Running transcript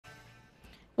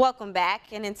Welcome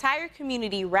back. An entire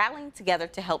community rallying together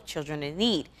to help children in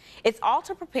need. It's all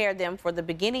to prepare them for the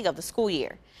beginning of the school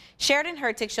year. Sheridan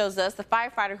Hertig shows us the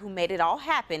firefighter who made it all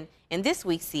happen in this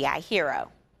week's CI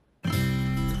Hero.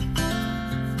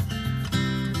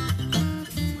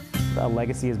 A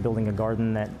legacy is building a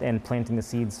garden and planting the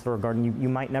seeds for a garden you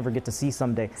might never get to see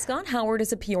someday. Scott Howard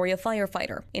is a Peoria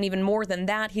firefighter, and even more than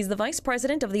that, he's the vice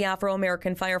president of the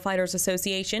Afro-American Firefighters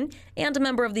Association and a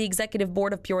member of the executive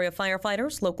board of Peoria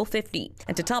Firefighters Local 50.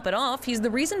 And to top it off, he's the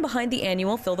reason behind the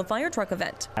annual Fill the Fire Truck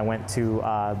event. I went to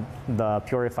the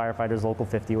Peoria Firefighters Local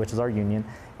 50, which is our union,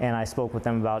 and I spoke with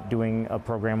them about doing a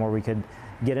program where we could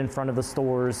get in front of the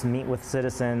stores, meet with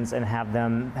citizens, and have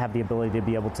them have the ability to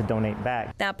be able to donate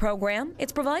back. That program,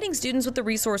 it's providing students with the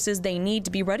resources they need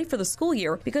to be ready for the school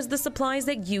year because the supplies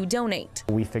that you donate.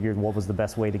 We figured what was the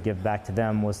best way to give back to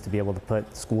them was to be able to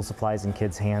put school supplies in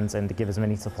kids' hands and to give as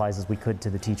many supplies as we could to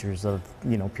the teachers of,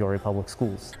 Peoria Public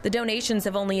Schools. The donations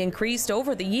have only increased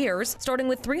over the years, starting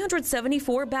with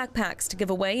 374 backpacks to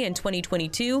give away in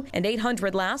 2022 and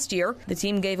 800 last year. The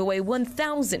team gave away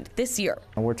 1,000 this year.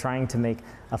 And we're trying to make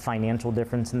a financial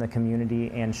difference in the community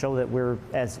and show that we're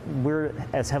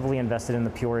as heavily invested in the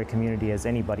Peoria community as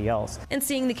anybody else. And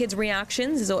seeing the kids'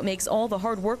 reactions is what makes all the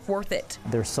hard work worth it.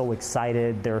 They're so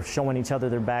excited. They're showing each other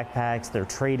their backpacks. They're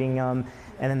trading them,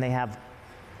 and then they have,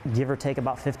 give or take,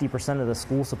 about 50% of the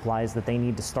school supplies that they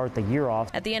need to start the year off.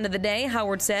 At the end of the day,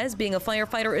 Howard says being a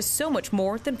firefighter is so much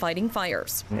more than fighting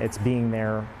fires. It's being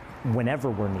there whenever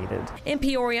we're needed. In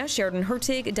Peoria, Sheridan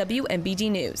Hertig,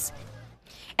 WMBD News.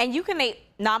 And you can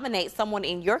nominate someone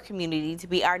in your community to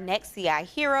be our next CI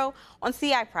Hero on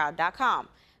CIProud.com.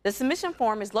 The submission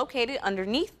form is located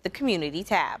underneath the Community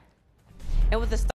tab. And with the